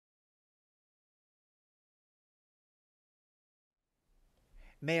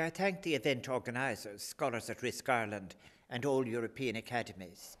May I thank the event organisers, Scholars at Risk Ireland and all European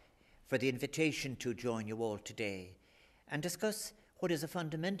academies for the invitation to join you all today and discuss what is a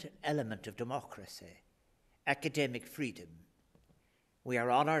fundamental element of democracy, academic freedom. We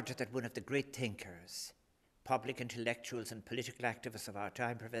are honoured that one of the great thinkers, public intellectuals and political activists of our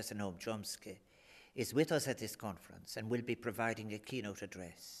time, Professor Noam Chomsky, is with us at this conference and will be providing a keynote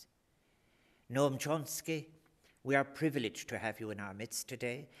address. Noam Chomsky, we are privileged to have you in our midst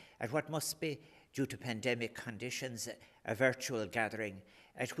today at what must be, due to pandemic conditions, a virtual gathering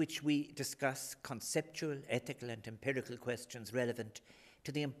at which we discuss conceptual, ethical and empirical questions relevant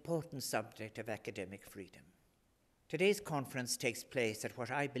to the important subject of academic freedom. Today's conference takes place at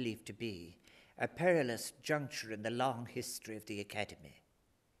what I believe to be a perilous juncture in the long history of the academy.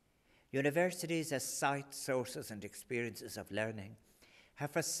 Universities as sites, sources and experiences of learning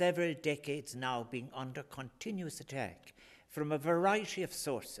have for several decades now been under continuous attack from a variety of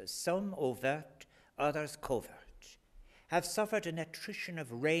sources, some overt, others covert, have suffered an attrition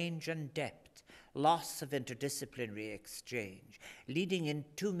of range and depth, loss of interdisciplinary exchange, leading in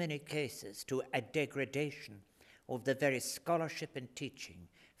too many cases to a degradation of the very scholarship and teaching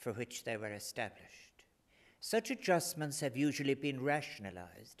for which they were established. Such adjustments have usually been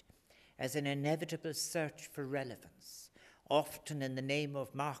rationalized as an inevitable search for relevance, often in the name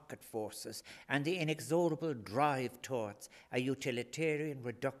of market forces and the inexorable drive towards a utilitarian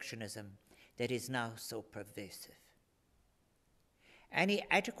reductionism that is now so pervasive. Any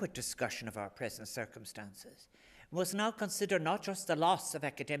adequate discussion of our present circumstances must now consider not just the loss of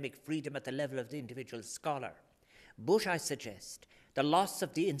academic freedom at the level of the individual scholar, but, I suggest, the loss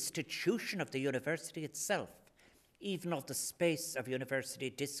of the institution of the university itself, even of the space of university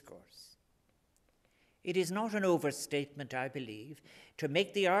discourse. It is not an overstatement, I believe, to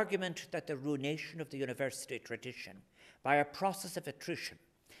make the argument that the ruination of the university tradition by a process of attrition,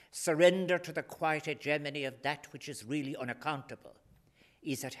 surrender to the quiet hegemony of that which is really unaccountable,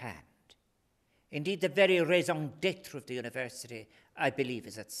 is at hand. Indeed, the very raison d'etre of the university, I believe,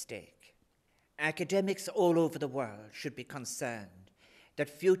 is at stake. Academics all over the world should be concerned that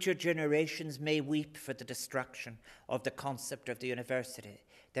future generations may weep for the destruction of the concept of the university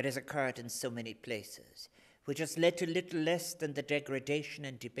that has occurred in so many places, which has led to little less than the degradation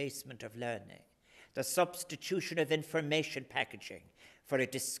and debasement of learning, the substitution of information packaging for a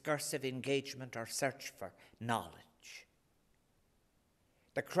discursive engagement or search for knowledge.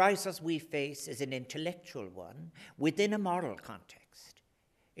 The crisis we face is an intellectual one within a moral context.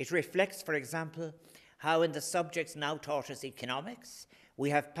 It reflects, for example, how in the subjects now taught as economics, we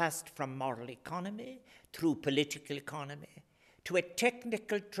have passed from moral economy through political economy to a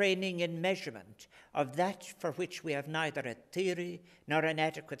technical training in measurement of that for which we have neither a theory nor an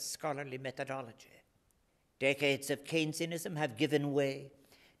adequate scholarly methodology. Decades of Keynesianism have given way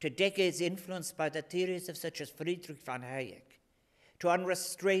to decades influenced by the theories of such as Friedrich von Hayek, to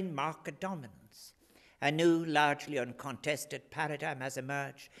unrestrained market dominance. A new, largely uncontested paradigm has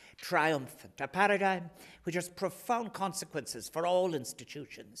emerged, triumphant, a paradigm which has profound consequences for all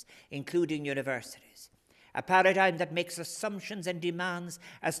institutions, including universities. A paradigm that makes assumptions and demands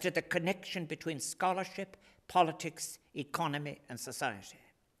as to the connection between scholarship, politics, economy, and society.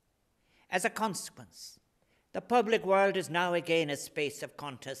 As a consequence, the public world is now again a space of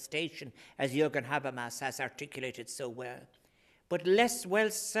contestation, as Jürgen Habermas has articulated so well, but less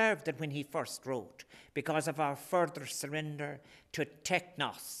well served than when he first wrote, because of our further surrender to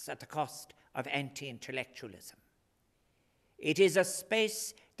technos at the cost of anti-intellectualism. It is a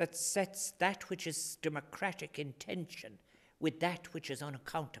space that sets that which is democratic in tension with that which is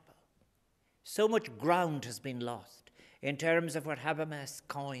unaccountable. So much ground has been lost in terms of what Habermas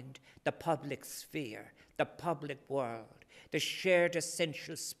coined the public sphere, the public world, the shared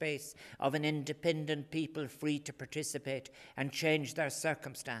essential space of an independent people free to participate and change their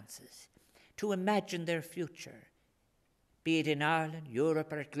circumstances, to imagine their future, be it in Ireland,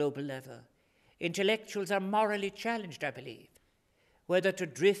 Europe, or at global level. Intellectuals are morally challenged, I believe, whether to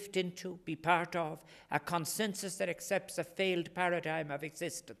drift into, be part of, a consensus that accepts a failed paradigm of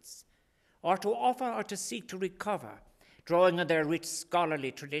existence, or to offer or to seek to recover, drawing on their rich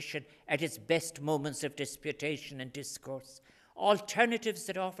scholarly tradition at its best moments of disputation and discourse, alternatives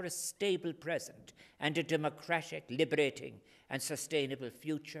that offer a stable present and a democratic, liberating, and sustainable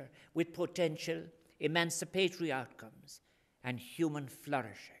future with potential emancipatory outcomes and human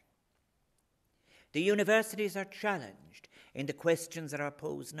flourishing. The universities are challenged in the questions that are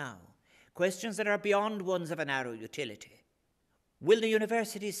posed now, questions that are beyond ones of a narrow utility. Will the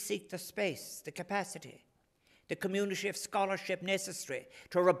universities seek the space, the capacity, the community of scholarship necessary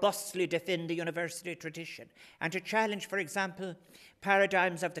to robustly defend the university tradition and to challenge, for example,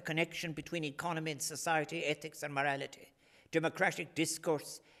 paradigms of the connection between economy and society, ethics and morality, democratic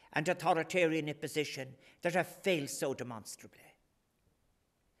discourse and authoritarian imposition that have failed so demonstrably.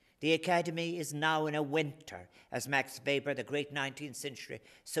 The academy is now in a winter, as Max Weber, the great 19th century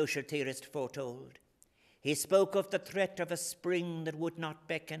social theorist, foretold. He spoke of the threat of a spring that would not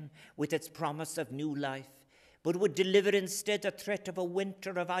beckon with its promise of new life, but would deliver instead the threat of a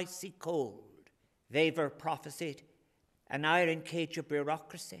winter of icy cold. Weber prophesied an iron cage of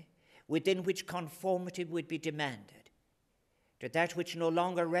bureaucracy within which conformity would be demanded to that which no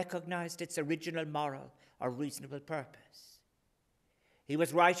longer recognized its original moral or reasonable purpose. He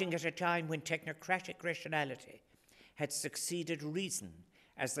was writing at a time when technocratic rationality had succeeded reason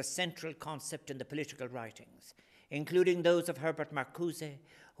as the central concept in the political writings, including those of Herbert Marcuse,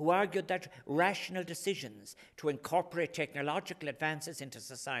 who argued that rational decisions to incorporate technological advances into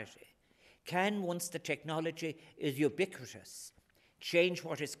society can, once the technology is ubiquitous, change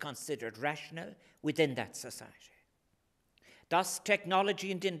what is considered rational within that society. Thus,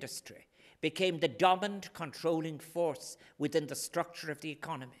 technology and industry became the dominant controlling force within the structure of the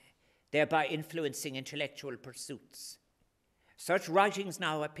economy, thereby influencing intellectual pursuits. Such writings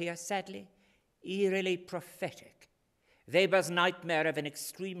now appear, sadly, eerily prophetic. Weber's nightmare of an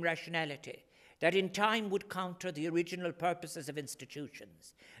extreme rationality that in time would counter the original purposes of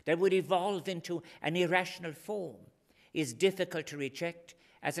institutions, that would evolve into an irrational form, is difficult to reject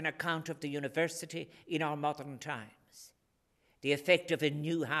as an account of the university in our modern times. The effect of a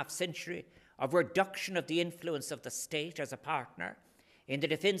new half-century of reduction of the influence of the state as a partner in the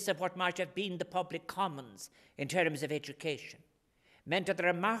defense of what might have been the public commons in terms of education meant that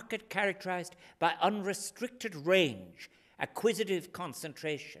a market characterized by unrestricted range, acquisitive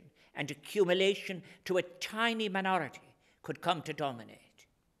concentration, and accumulation to a tiny minority could come to dominate.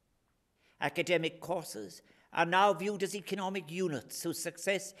 Academic courses are now viewed as economic units whose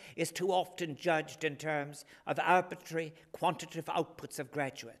success is too often judged in terms of arbitrary quantitative outputs of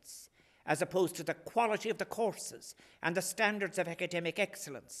graduates, as opposed to the quality of the courses and the standards of academic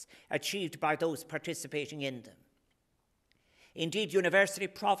excellence achieved by those participating in them. Indeed, university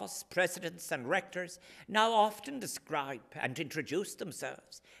provosts, presidents, and rectors now often describe and introduce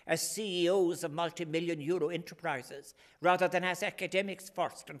themselves as CEOs of multi-million euro enterprises rather than as academics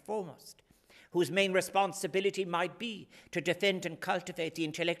first and foremost, whose main responsibility might be to defend and cultivate the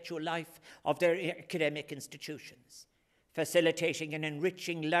intellectual life of their academic institutions, facilitating an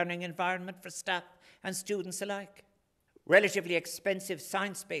enriching learning environment for staff and students alike. Relatively expensive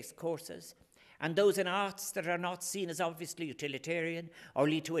science-based courses and those in arts that are not seen as obviously utilitarian or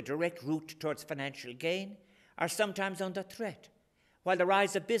lead to a direct route towards financial gain are sometimes under threat, while the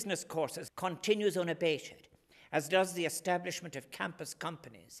rise of business courses continues unabated, as does the establishment of campus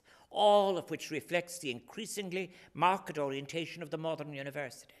companies, all of which reflects the increasingly market orientation of the modern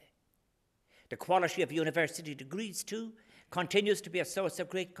university. The quality of university degrees, too, continues to be a source of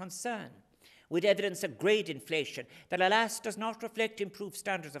great concern, with evidence of grade inflation that, alas, does not reflect improved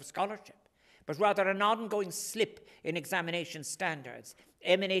standards of scholarship, but rather an ongoing slip in examination standards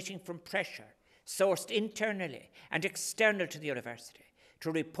emanating from pressure sourced internally and external to the university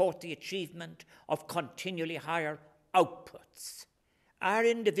to report the achievement of continually higher outputs. Are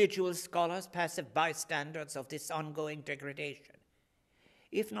individual scholars passive bystanders of this ongoing degradation?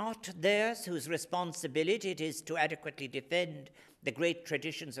 If not theirs, whose responsibility it is to adequately defend the great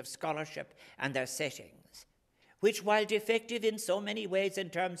traditions of scholarship and their settings, which, while defective in so many ways in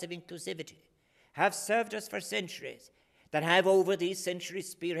terms of inclusivity, have served us for centuries, that have over these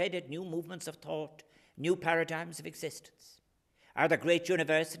centuries spearheaded new movements of thought, new paradigms of existence? Are the great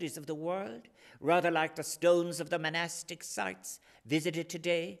universities of the world, rather like the stones of the monastic sites visited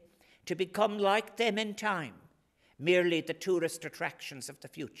today, to become like them in time, merely the tourist attractions of the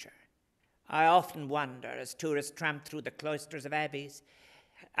future? I often wonder, as tourists tramp through the cloisters of abbeys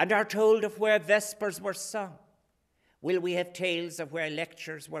and are told of where vespers were sung, will we have tales of where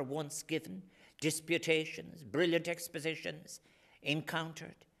lectures were once given, disputations, brilliant expositions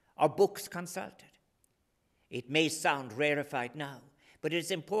encountered, or books consulted? It may sound rarefied now, but it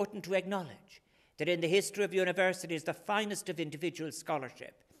is important to acknowledge that in the history of universities, the finest of individual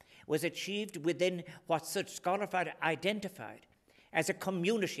scholarship was achieved within what such scholars identified as a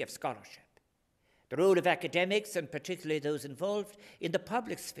community of scholarship. The role of academics, and particularly those involved in the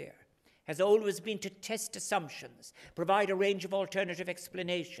public sphere, has always been to test assumptions, provide a range of alternative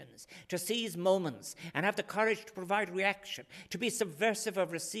explanations, to seize moments and have the courage to provide reaction, to be subversive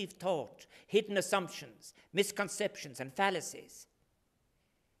of received thought, hidden assumptions, misconceptions, and fallacies.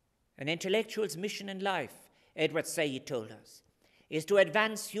 An intellectual's mission in life Edward Said told us, is to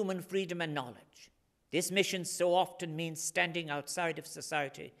advance human freedom and knowledge. This mission so often means standing outside of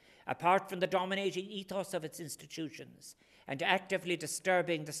society, apart from the dominating ethos of its institutions, and actively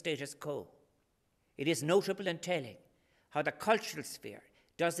disturbing the status quo. It is notable and telling how the cultural sphere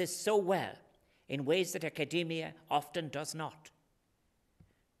does this so well in ways that academia often does not.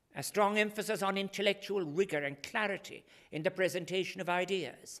 A strong emphasis on intellectual rigor and clarity in the presentation of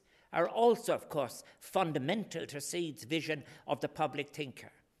ideas are also, of course, fundamental to Said's vision of the public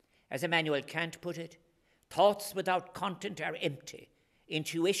thinker. As Immanuel Kant put it, thoughts without content are empty,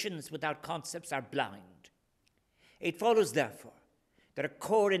 intuitions without concepts are blind. It follows, therefore, that a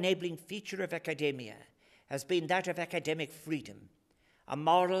core enabling feature of academia has been that of academic freedom, a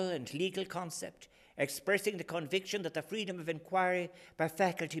moral and legal concept expressing the conviction that the freedom of inquiry by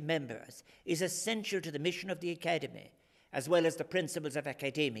faculty members is essential to the mission of the academy, as well as the principles of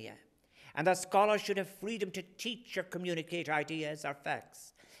academia, and that scholars should have freedom to teach or communicate ideas or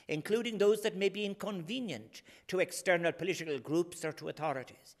facts, including those that may be inconvenient to external political groups or to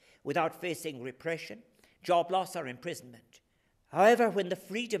authorities, without facing repression, job loss, or imprisonment. However, when the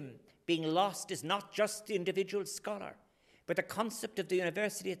freedom being lost is not just the individual scholar, but the concept of the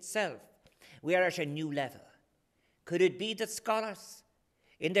university itself, we are at a new level. Could it be that scholars,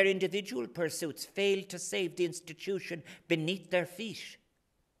 in their individual pursuits, failed to save the institution beneath their feet?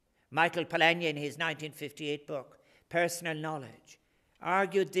 Michael Polanyi, in his 1958 book, Personal Knowledge,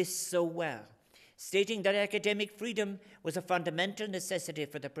 argued this so well, stating that academic freedom was a fundamental necessity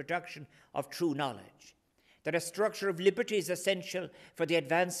for the production of true knowledge, that a structure of liberty is essential for the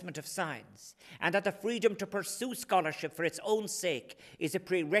advancement of science, and that the freedom to pursue scholarship for its own sake is a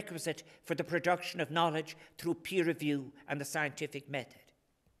prerequisite for the production of knowledge through peer review and the scientific method.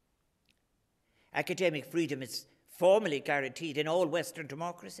 Academic freedom is formally guaranteed in all Western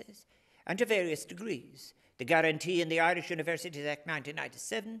democracies and to various degrees. The guarantee in the Irish Universities Act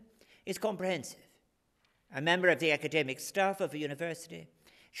 1997 is comprehensive. A member of the academic staff of a university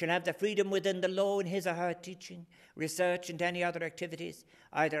shall have the freedom within the law in his or her teaching, research, and any other activities,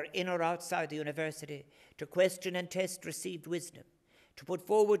 either in or outside the university, to question and test received wisdom, to put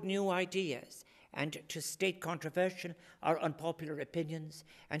forward new ideas, and to state controversial or unpopular opinions,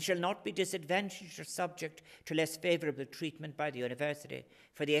 and shall not be disadvantaged or subject to less favourable treatment by the university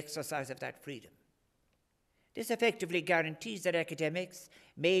for the exercise of that freedom. This effectively guarantees that academics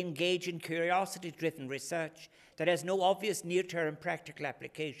may engage in curiosity-driven research that has no obvious near-term practical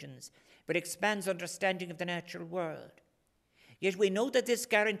applications, but expands understanding of the natural world. Yet we know that this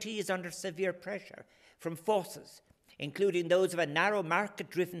guarantee is under severe pressure from forces, including those of a narrow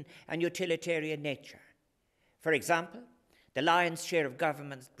market-driven and utilitarian nature. For example, the lion's share of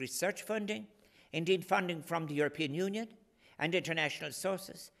government research funding, indeed funding from the European Union and international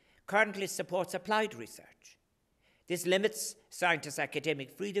sources, currently supports applied research. This limits scientists' academic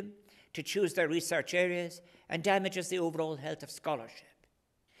freedom to choose their research areas and damages the overall health of scholarship.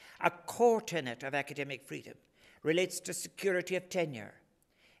 A core tenet of academic freedom relates to security of tenure,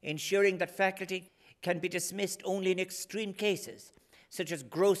 ensuring that faculty can be dismissed only in extreme cases, such as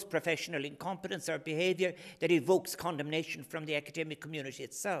gross professional incompetence or behaviour that evokes condemnation from the academic community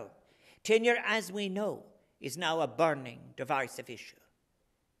itself. Tenure, as we know, is now a burning, divisive issue.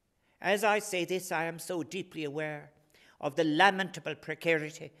 As I say this, I am so deeply aware of the lamentable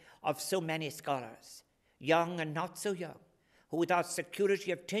precarity of so many scholars, young and not so young, who without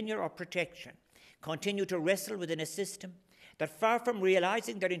security of tenure or protection continue to wrestle within a system that, far from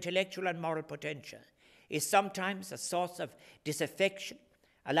realizing their intellectual and moral potential, is sometimes a source of disaffection,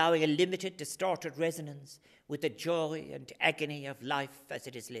 allowing a limited, distorted resonance with the joy and agony of life as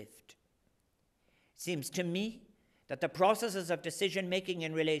it is lived. It seems to me that the processes of decision-making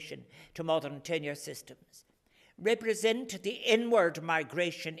in relation to modern tenure systems represent the inward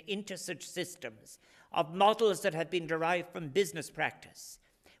migration into such systems of models that have been derived from business practice,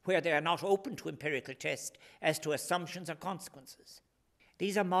 where they are not open to empirical test as to assumptions or consequences.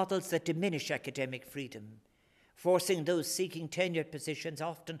 These are models that diminish academic freedom, forcing those seeking tenured positions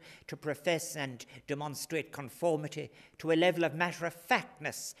often to profess and demonstrate conformity to a level of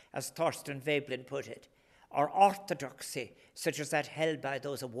matter-of-factness, as Thorstein Veblen put it, or orthodoxy, such as that held by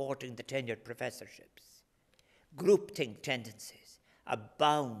those awarding the tenured professorships. Groupthink tendencies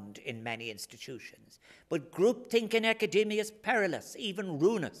abound in many institutions, but groupthink in academia is perilous, even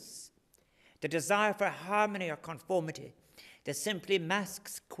ruinous. The desire for harmony or conformity that simply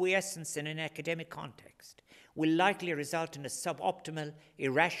masks quiescence in an academic context will likely result in a suboptimal,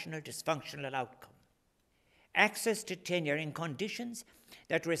 irrational, dysfunctional outcome. Access to tenure in conditions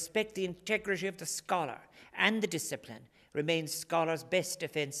that respect the integrity of the scholar and the discipline remains scholars' best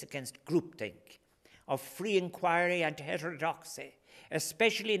defense against groupthink. of free inquiry and heterodoxy,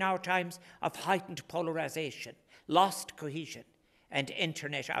 especially in our times of heightened polarization, lost cohesion, and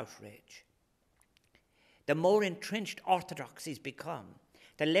internet outrage. The more entrenched orthodoxies become,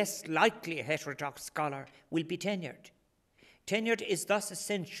 the less likely a heterodox scholar will be tenured. Tenure is thus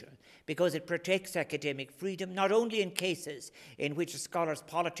essential because it protects academic freedom, not only in cases in which a scholar's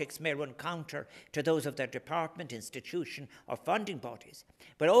politics may run counter to those of their department, institution, or funding bodies,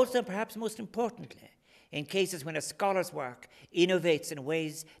 but also, perhaps most importantly, in cases when a scholar's work innovates in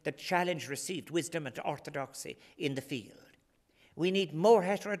ways that challenge received wisdom and orthodoxy in the field. We need more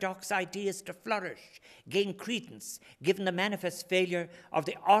heterodox ideas to flourish, gain credence, given the manifest failure of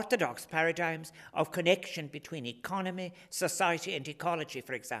the orthodox paradigms of connection between economy, society, and ecology,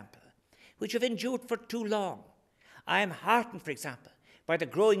 for example, which have endured for too long. I am heartened, for example, by the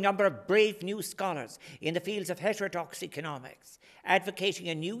growing number of brave new scholars in the fields of heterodox economics, advocating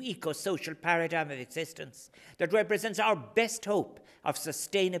a new eco-social paradigm of existence that represents our best hope of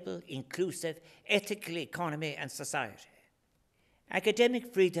sustainable, inclusive, ethical economy and society.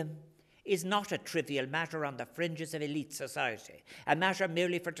 Academic freedom is not a trivial matter on the fringes of elite society, a matter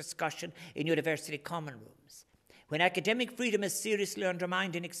merely for discussion in university common rooms. When academic freedom is seriously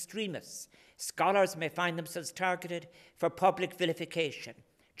undermined in extremists, scholars may find themselves targeted for public vilification,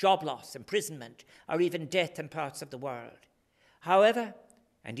 job loss, imprisonment, or even death in parts of the world. However,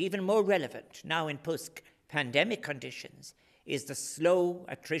 and even more relevant now in post-pandemic conditions, is the slow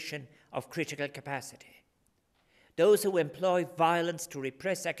attrition of critical capacity. Those who employ violence to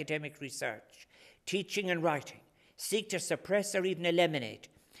repress academic research, teaching and writing, seek to suppress or even eliminate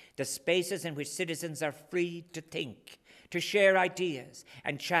the spaces in which citizens are free to think, to share ideas,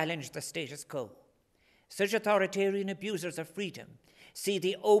 and challenge the status quo. Such authoritarian abusers of freedom see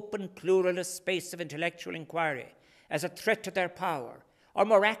the open, pluralist space of intellectual inquiry as a threat to their power, or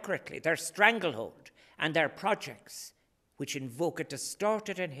more accurately, their stranglehold and their projects, which invoke a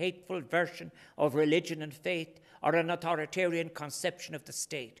distorted and hateful version of religion and faith, or an authoritarian conception of the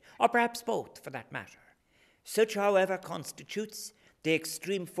state, or perhaps both for that matter. Such, however, constitutes the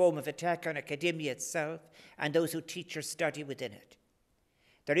extreme form of attack on academia itself and those who teach or study within it.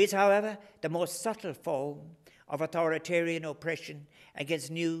 There is, however, the more subtle form of authoritarian oppression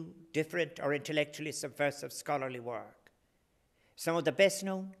against new, different, or intellectually subversive scholarly work. Some of the best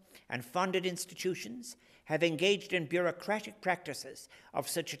known and funded institutions have engaged in bureaucratic practices of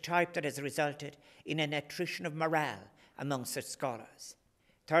such a type that has resulted in an attrition of morale among such scholars.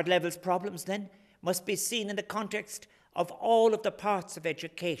 Third level's problems, then, must be seen in the context of all of the parts of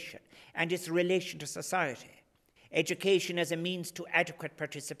education and its relation to society. Education as a means to adequate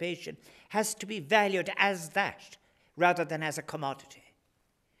participation has to be valued as that rather than as a commodity.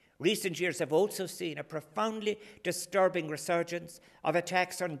 Recent years have also seen a profoundly disturbing resurgence of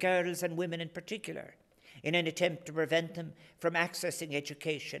attacks on girls and women in particular, in an attempt to prevent them from accessing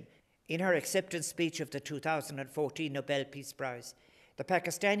education. In her acceptance speech of the 2014 Nobel Peace Prize, the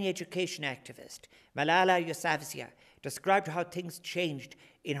Pakistani education activist Malala Yousafzai described how things changed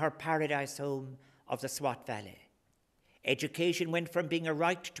in her paradise home of the Swat Valley. Education went from being a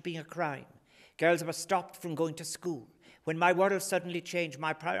right to being a crime. Girls were stopped from going to school. When my world suddenly changed,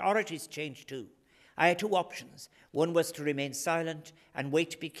 my priorities changed too. I had two options. One was to remain silent and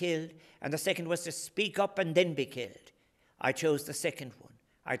wait to be killed, and the second was to speak up and then be killed. I chose the second one.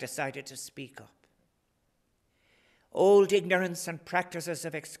 I decided to speak up. Old ignorance and practices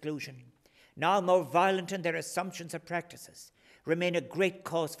of exclusion, now more violent in their assumptions and practices, remain a great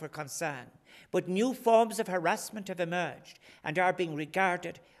cause for concern. But new forms of harassment have emerged and are being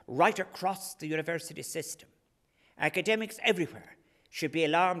regarded right across the university system. Academics everywhere should be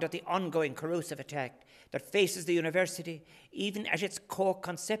alarmed at the ongoing corrosive attack that faces the university, even at its core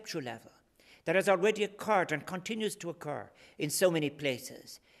conceptual level, that has already occurred and continues to occur in so many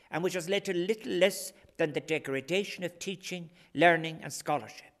places, and which has led to little less than the degradation of teaching, learning, and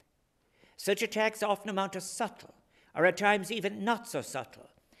scholarship. Such attacks often amount to subtle, or at times even not so subtle,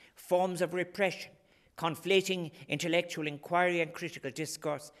 forms of repression, conflating intellectual inquiry and critical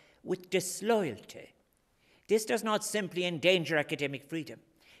discourse with disloyalty. This does not simply endanger academic freedom.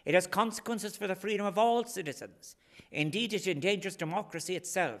 It has consequences for the freedom of all citizens. Indeed, it endangers democracy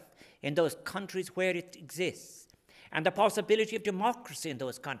itself in those countries where it exists, and the possibility of democracy in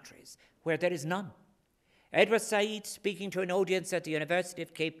those countries where there is none. Edward Said, speaking to an audience at the University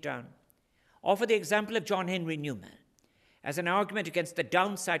of Cape Town, offered the example of John Henry Newman as an argument against the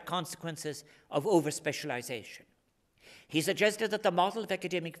downside consequences of over-specialization. He suggested that the model of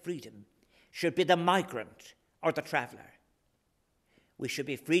academic freedom should be the migrant or the traveler. We should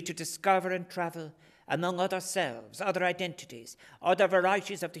be free to discover and travel among other selves, other identities, other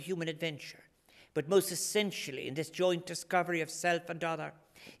varieties of the human adventure, but most essentially in this joint discovery of self and other,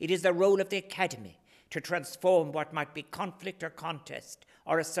 it is the role of the academy to transform what might be conflict or contest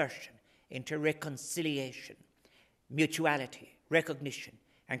or assertion into reconciliation, mutuality, recognition,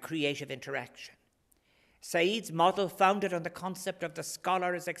 and creative interaction. Said's model, founded on the concept of the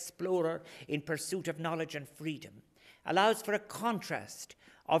scholar as explorer in pursuit of knowledge and freedom, allows for a contrast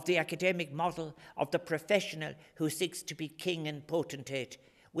of the academic model of the professional who seeks to be king and potentate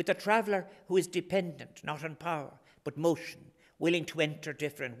with the traveller who is dependent not on power but motion, willing to enter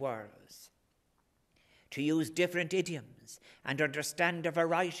different worlds, to use different idioms and understand a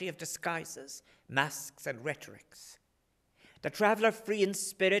variety of disguises, masks and rhetorics. The traveller, free in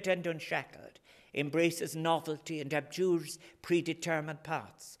spirit and unshackled, embraces novelty and abjures predetermined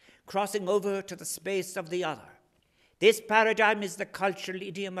paths, crossing over to the space of the other. This paradigm is the cultural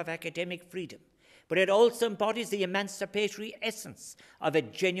idiom of academic freedom, but it also embodies the emancipatory essence of a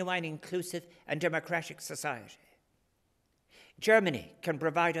genuine, inclusive, and democratic society. Germany can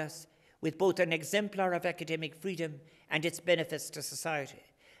provide us with both an exemplar of academic freedom and its benefits to society,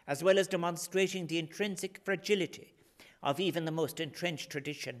 as well as demonstrating the intrinsic fragility of even the most entrenched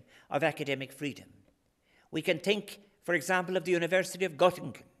tradition of academic freedom. We can think, for example, of the University of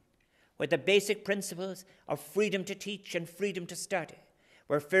Göttingen, where the basic principles of freedom to teach and freedom to study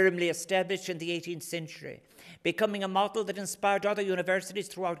were firmly established in the 18th century, becoming a model that inspired other universities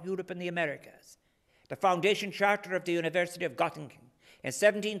throughout Europe and the Americas. The foundation charter of the University of Göttingen in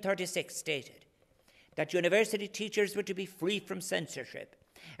 1736 stated that university teachers were to be free from censorship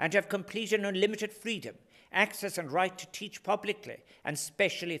and have complete and unlimited freedom, access and right to teach publicly and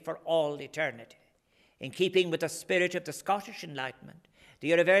specially for all eternity. In keeping with the spirit of the Scottish Enlightenment, the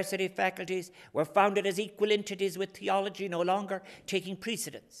university faculties were founded as equal entities, with theology no longer taking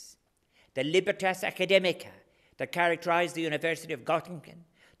precedence. The libertas academica that characterized the University of Göttingen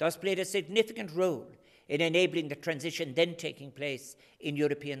thus played a significant role in enabling the transition then taking place in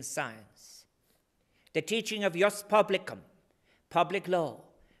European science. The teaching of jus publicum, public law,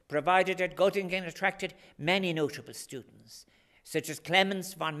 provided at Göttingen attracted many notable students, such as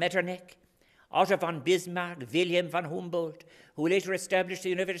Clemens von Metternich, Otto von Bismarck, Wilhelm von Humboldt, who later established the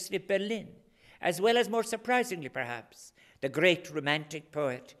University of Berlin, as well as, more surprisingly perhaps, the great romantic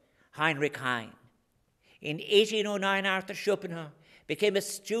poet Heinrich Heine. In 1809, Arthur Schopenhauer became a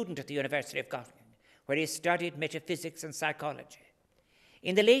student at the University of Göttingen, where he studied metaphysics and psychology.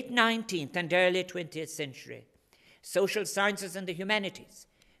 In the late 19th and early 20th century, social sciences and the humanities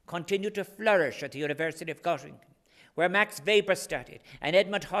continued to flourish at the University of Göttingen, where Max Weber studied and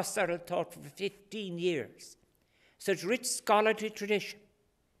Edmund Husserl taught for 15 years. Such rich scholarly tradition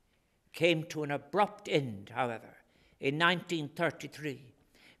came to an abrupt end, however, in 1933,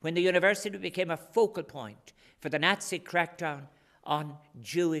 when the university became a focal point for the Nazi crackdown on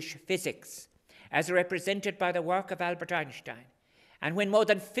Jewish physics, as represented by the work of Albert Einstein, and when more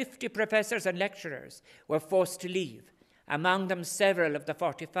than 50 professors and lecturers were forced to leave, among them several of the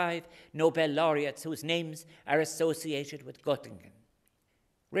 45 Nobel laureates whose names are associated with Göttingen.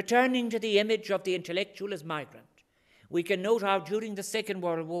 Returning to the image of the intellectual as migrant, we can note how during the Second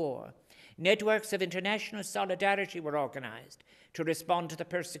World War, networks of international solidarity were organized to respond to the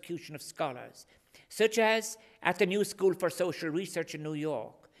persecution of scholars, such as at the New School for Social Research in New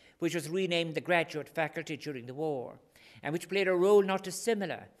York, which was renamed the Graduate Faculty during the war, and which played a role not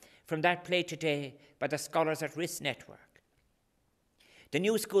dissimilar from that played today by the Scholars at Risk Network. The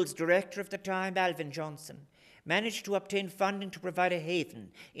New School's director of the time, Alvin Johnson, managed to obtain funding to provide a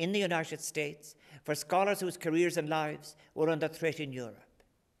haven in the United States for scholars whose careers and lives were under threat in Europe.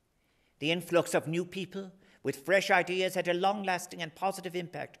 The influx of new people with fresh ideas had a long-lasting and positive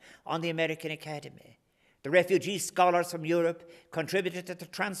impact on the American Academy. The refugee scholars from Europe contributed to the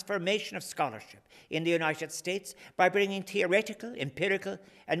transformation of scholarship in the United States by bringing theoretical, empirical,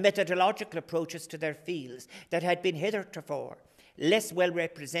 and methodological approaches to their fields that had been heretofore less well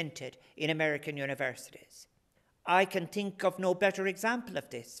represented in American universities. I can think of no better example of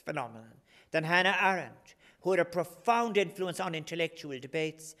this phenomenon than Hannah Arendt, who had a profound influence on intellectual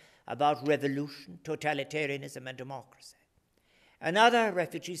debates about revolution, totalitarianism, and democracy. Another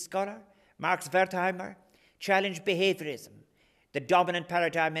refugee scholar, Marx Wertheimer, challenged behaviorism, the dominant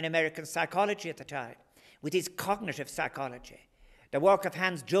paradigm in American psychology at the time, with his cognitive psychology. The work of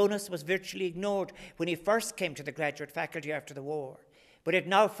Hans Jonas was virtually ignored when he first came to the graduate faculty after the war, but it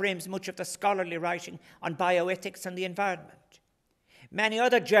now frames much of the scholarly writing on bioethics and the environment. Many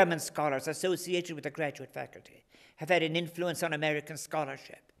other German scholars associated with the graduate faculty have had an influence on American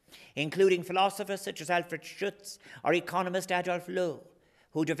scholarship, including philosophers such as Alfred Schutz or economist Adolf Lowe,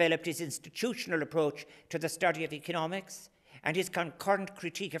 who developed his institutional approach to the study of economics, and his concurrent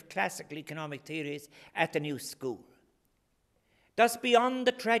critique of classical economic theories at the New School. Thus, beyond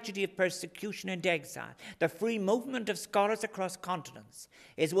the tragedy of persecution and exile, the free movement of scholars across continents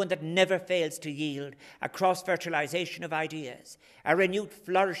is one that never fails to yield a cross-fertilization of ideas, a renewed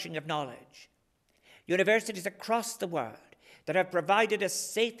flourishing of knowledge. Universities across the world that have provided a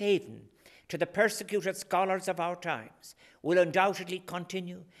safe haven to the persecuted scholars of our times will undoubtedly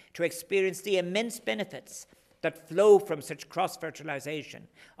continue to experience the immense benefits that flow from such cross-fertilization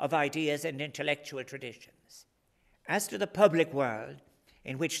of ideas and intellectual traditions. As to the public world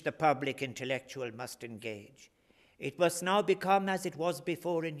in which the public intellectual must engage, it must now become, as it was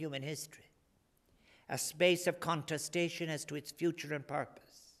before in human history, a space of contestation as to its future and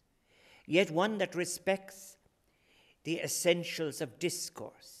purpose, yet one that respects the essentials of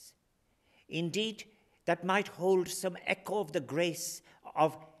discourse. Indeed, that might hold some echo of the grace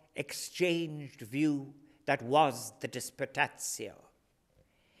of exchanged view that was the Disputatio.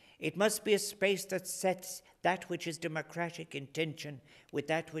 It must be a space that sets that which is democratic in tension with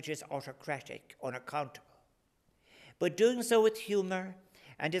that which is autocratic, unaccountable, but doing so with humor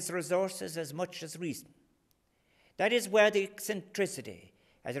and its resources as much as reason. That is where the eccentricity,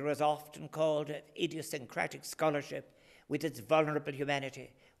 as it was often called, of idiosyncratic scholarship with its vulnerable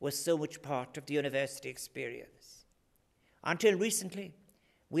humanity, was so much part of the university experience. Until recently,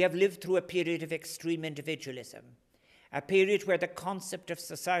 we have lived through a period of extreme individualism, a period where the concept of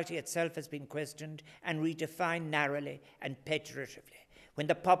society itself has been questioned and redefined narrowly and pejoratively, when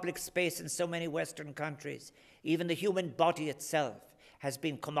the public space in so many Western countries, even the human body itself, has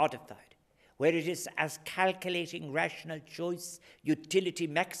been commodified, where it is as calculating rational choice, utility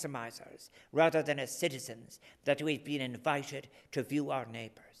maximizers, rather than as citizens, that we've been invited to view our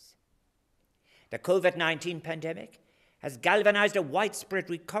neighbors. The COVID-19 pandemic has galvanized a widespread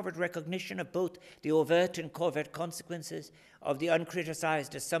recovered recognition of both the overt and covert consequences of the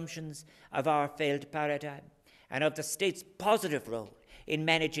uncriticized assumptions of our failed paradigm and of the state's positive role in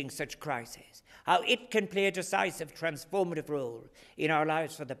managing such crises, how it can play a decisive transformative role in our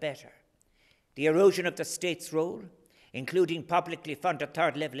lives for the better. The erosion of the state's role, including publicly funded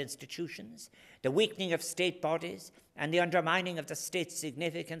third-level institutions, the weakening of state bodies, and the undermining of the state's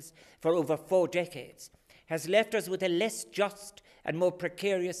significance for over 4 decades, has left us with a less just and more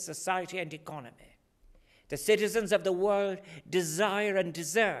precarious society and economy. The citizens of the world desire and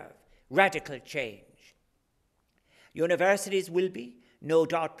deserve radical change. Universities will be, no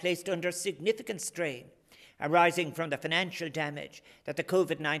doubt, placed under significant strain arising from the financial damage that the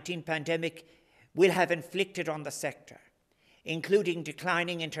COVID-19 pandemic will have inflicted on the sector, including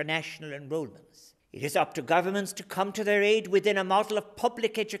declining international enrollments. It is up to governments to come to their aid within a model of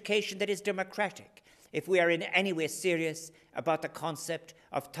public education that is democratic, if we are in any way serious about the concept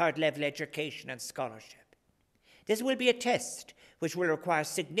of third-level education and scholarship. This will be a test which will require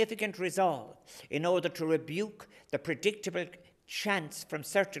significant resolve in order to rebuke the predictable chance from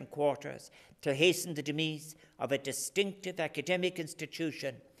certain quarters to hasten the demise of a distinctive academic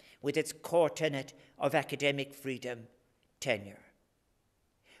institution with its core tenet of academic freedom, tenure.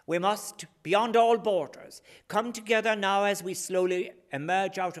 We must, beyond all borders, come together now as we slowly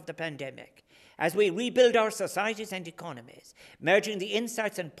emerge out of the pandemic, as we rebuild our societies and economies, merging the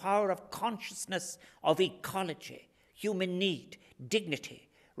insights and power of consciousness of ecology, human need, dignity,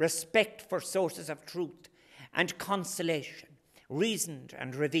 respect for sources of truth, and consolation, reasoned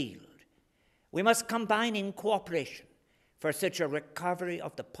and revealed. We must combine in cooperation for such a recovery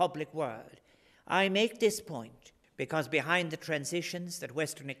of the public world. I make this point because behind the transitions that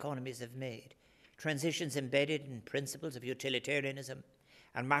Western economies have made, transitions embedded in principles of utilitarianism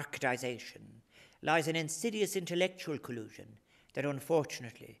and marketization, lies an insidious intellectual collusion that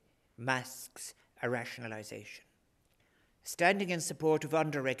unfortunately masks a rationalization. Standing in support of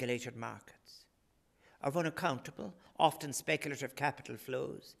under-regulated markets, of unaccountable, often speculative capital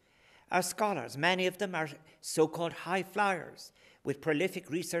flows, are scholars. Many of them are so-called high flyers with prolific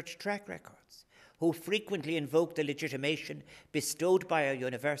research track records, who frequently invoke the legitimation bestowed by a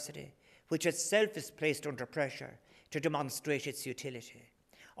university, which itself is placed under pressure to demonstrate its utility,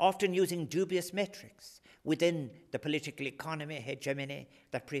 often using dubious metrics within the political economy hegemony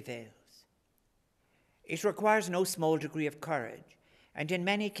that prevails. It requires no small degree of courage, and in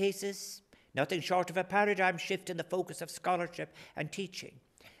many cases, nothing short of a paradigm shift in the focus of scholarship and teaching.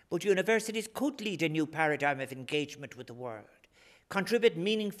 But universities could lead a new paradigm of engagement with the world, contribute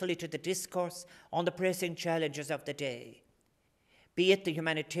meaningfully to the discourse on the pressing challenges of the day, be it the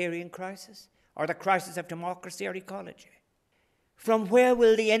humanitarian crisis or the crisis of democracy or ecology. From where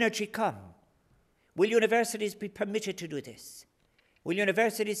will the energy come? Will universities be permitted to do this? Will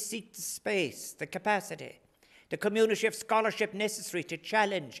universities seek the space, the capacity the community of scholarship necessary to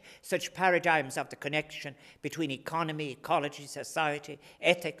challenge such paradigms of the connection between economy, ecology, society,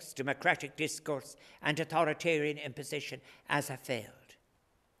 ethics, democratic discourse, and authoritarian imposition as have failed?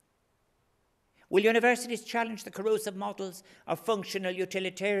 Will universities challenge the corrosive models of functional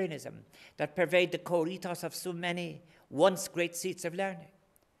utilitarianism that pervade the core ethos of so many once great seats of learning?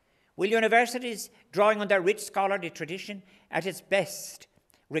 Will universities, drawing on their rich scholarly tradition at its best,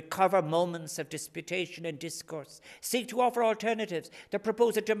 recover moments of disputation and discourse, seek to offer alternatives that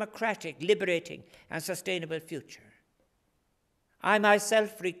propose a democratic, liberating, and sustainable future? I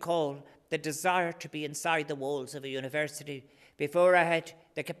myself recall the desire to be inside the walls of a university before I had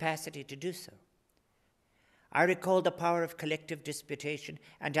the capacity to do so. I recall the power of collective disputation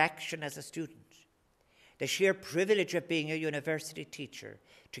and action as a student, the sheer privilege of being a university teacher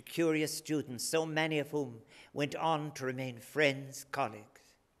to curious students, so many of whom went on to remain friends, colleagues.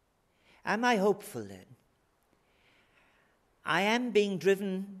 Am I hopeful then? I am being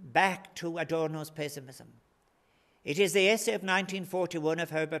driven back to Adorno's pessimism. It is the essay of 1941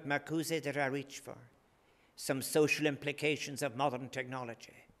 of Herbert Marcuse that I reach for, Some Social Implications of Modern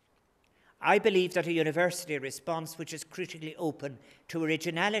Technology. I believe that a university response which is critically open to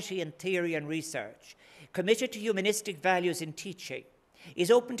originality in theory and research, committed to humanistic values in teaching, is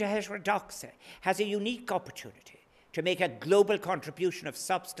open to heterodoxy, has a unique opportunity to make a global contribution of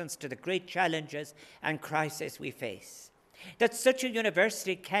substance to the great challenges and crises we face. That such a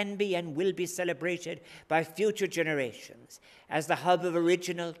university can be and will be celebrated by future generations as the hub of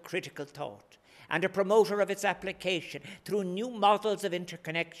original critical thought and a promoter of its application through new models of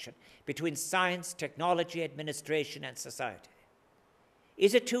interconnection between science, technology, administration, and society.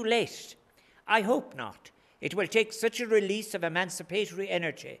 Is it too late? I hope not. It will take such a release of emancipatory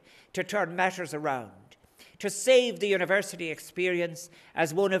energy to turn matters around, to save the university experience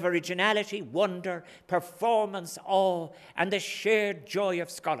as one of originality, wonder, performance, awe, and the shared joy of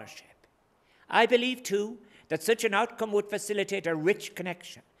scholarship. I believe, too, that such an outcome would facilitate a rich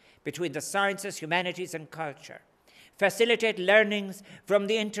connection between the sciences, humanities, and culture, facilitate learnings from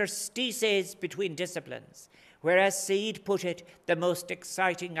the interstices between disciplines, where, as Said put it, the most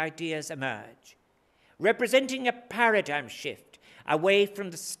exciting ideas emerge, representing a paradigm shift away from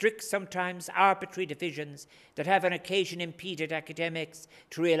the strict, sometimes arbitrary divisions that have on occasion impeded academics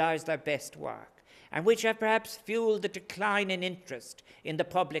to realize their best work, and which have perhaps fueled the decline in interest in the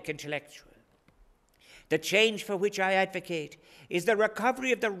public intellectual. The change for which I advocate is the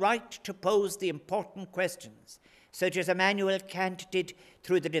recovery of the right to pose the important questions, such as Immanuel Kant did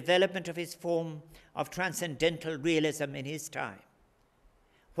through the development of his form of transcendental realism in his time.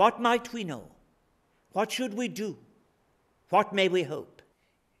 What might we know? What should we do? What may we hope?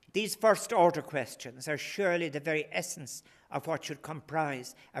 These first-order questions are surely the very essence of what should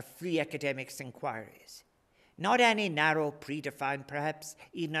comprise a free academic's inquiries. Not any narrow, predefined, perhaps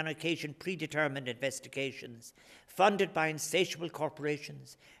even on occasion predetermined investigations funded by insatiable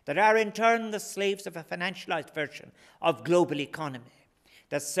corporations that are in turn the slaves of a financialized version of global economy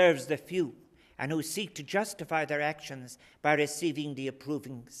that serves the few and who seek to justify their actions by receiving the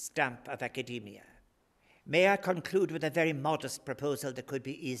approving stamp of academia. May I conclude with a very modest proposal that could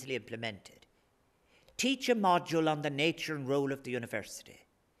be easily implemented. Teach a module on the nature and role of the university,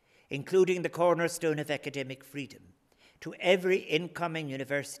 including the cornerstone of academic freedom, to every incoming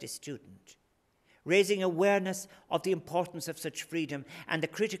university student, raising awareness of the importance of such freedom and the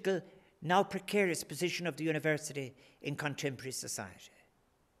critical, now precarious position of the university in contemporary society.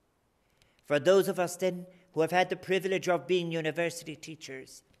 For those of us then who have had the privilege of being university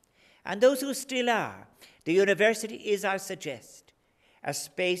teachers, and those who still are, the university is, I suggest, a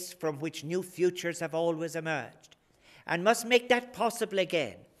space from which new futures have always emerged, and must make that possible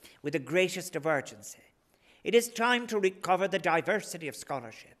again with the greatest of urgency. It is time to recover the diversity of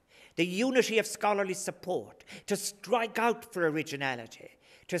scholarship, the unity of scholarly support, to strike out for originality,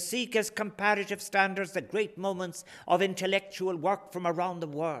 to seek as comparative standards the great moments of intellectual work from around the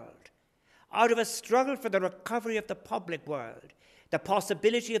world. Out of a struggle for the recovery of the public world, the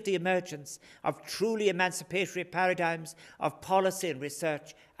possibility of the emergence of truly emancipatory paradigms of policy and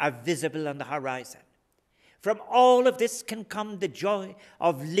research are visible on the horizon. From all of this can come the joy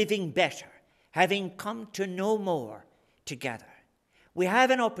of living better, having come to know more together. We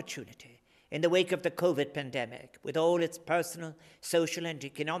have an opportunity in the wake of the COVID pandemic, with all its personal, social, and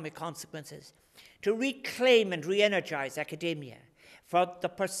economic consequences, to reclaim and re-energize academia for the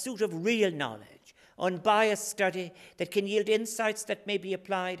pursuit of real knowledge, unbiased study that can yield insights that may be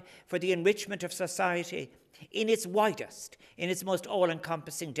applied for the enrichment of society in its widest, in its most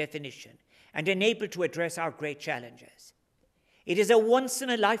all-encompassing definition, and enable to address our great challenges. It is a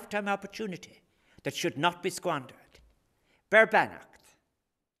once-in-a-lifetime opportunity, that should not be squandered. Ber Banach,